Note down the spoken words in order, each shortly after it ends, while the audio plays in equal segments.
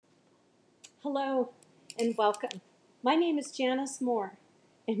Hello and welcome. My name is Janice Moore,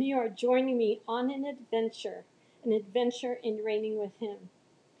 and you are joining me on an adventure in reigning with Him.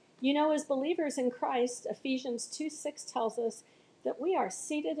 You know, as believers in Christ, Ephesians 2:6 tells us that we are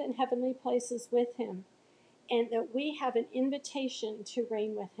seated in heavenly places with Him and that we have an invitation to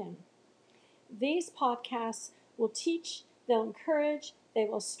reign with Him. These podcasts will teach, they'll encourage, they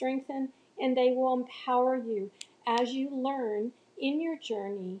will strengthen, and they will empower you as you learn in your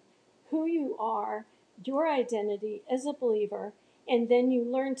journey who you are, your identity as a believer, and then you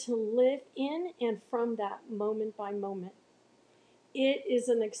learn to live in and from that moment by moment. It is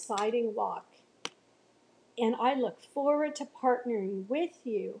an exciting walk, and I look forward to partnering with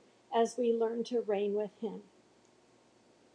you as we learn to reign with Him.